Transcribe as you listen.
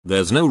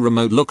There's no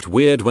remote, looked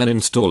weird when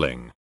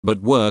installing,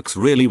 but works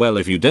really well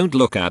if you don't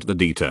look at the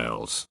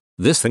details.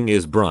 This thing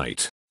is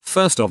bright.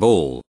 First of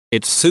all,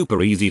 it's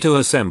super easy to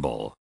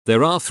assemble.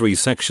 There are 3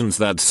 sections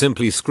that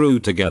simply screw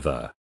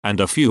together, and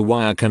a few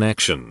wire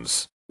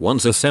connections.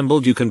 Once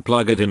assembled you can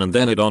plug it in and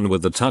then it on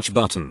with the touch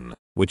button,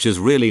 which is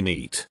really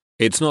neat.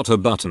 It's not a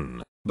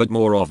button, but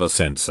more of a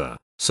sensor.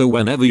 So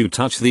whenever you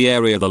touch the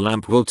area the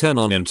lamp will turn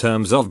on in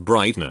terms of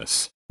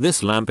brightness.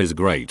 This lamp is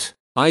great.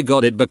 I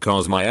got it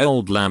because my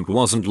old lamp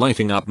wasn't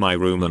lighting up my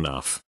room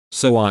enough,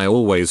 so I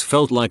always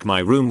felt like my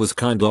room was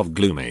kind of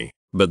gloomy.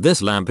 But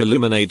this lamp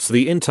illuminates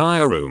the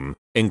entire room,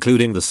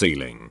 including the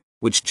ceiling,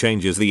 which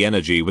changes the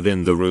energy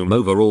within the room.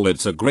 Overall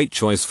it's a great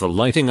choice for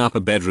lighting up a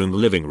bedroom,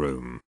 living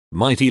room.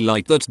 Mighty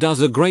light that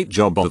does a great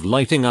job of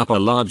lighting up a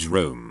large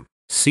room.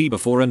 See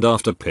before and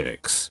after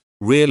pics.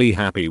 Really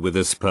happy with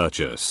this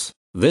purchase.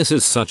 This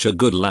is such a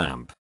good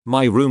lamp.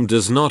 My room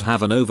does not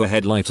have an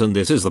overhead light and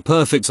this is the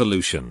perfect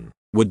solution.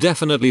 Would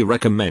definitely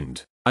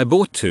recommend. I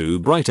bought 2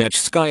 Brightech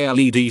Sky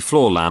LED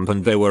floor lamp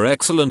and they were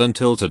excellent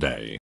until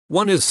today.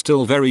 One is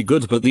still very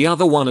good but the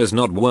other one is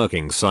not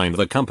working. Signed,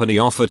 the company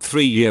offered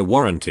 3-year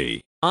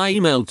warranty. I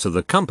emailed to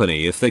the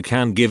company if they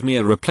can give me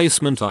a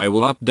replacement. I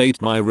will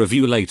update my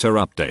review later.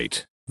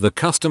 Update. The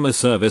customer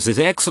service is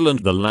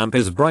excellent. The lamp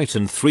is bright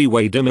and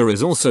 3-way dimmer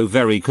is also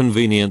very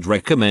convenient.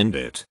 Recommend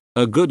it.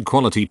 A good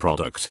quality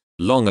product.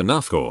 Long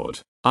enough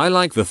cord. I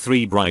like the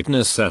 3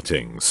 brightness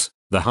settings.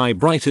 The high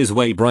bright is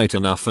way bright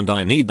enough and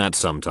I need that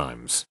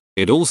sometimes.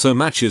 It also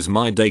matches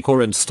my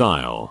decor and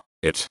style.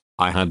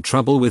 I had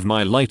trouble with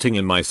my lighting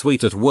in my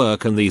suite at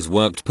work and these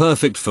worked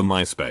perfect for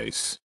my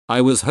space.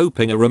 I was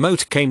hoping a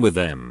remote came with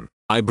them.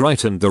 I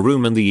brightened the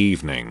room in the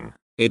evening.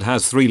 It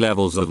has 3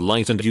 levels of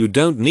light and you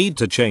don't need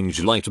to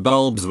change light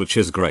bulbs, which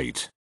is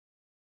great.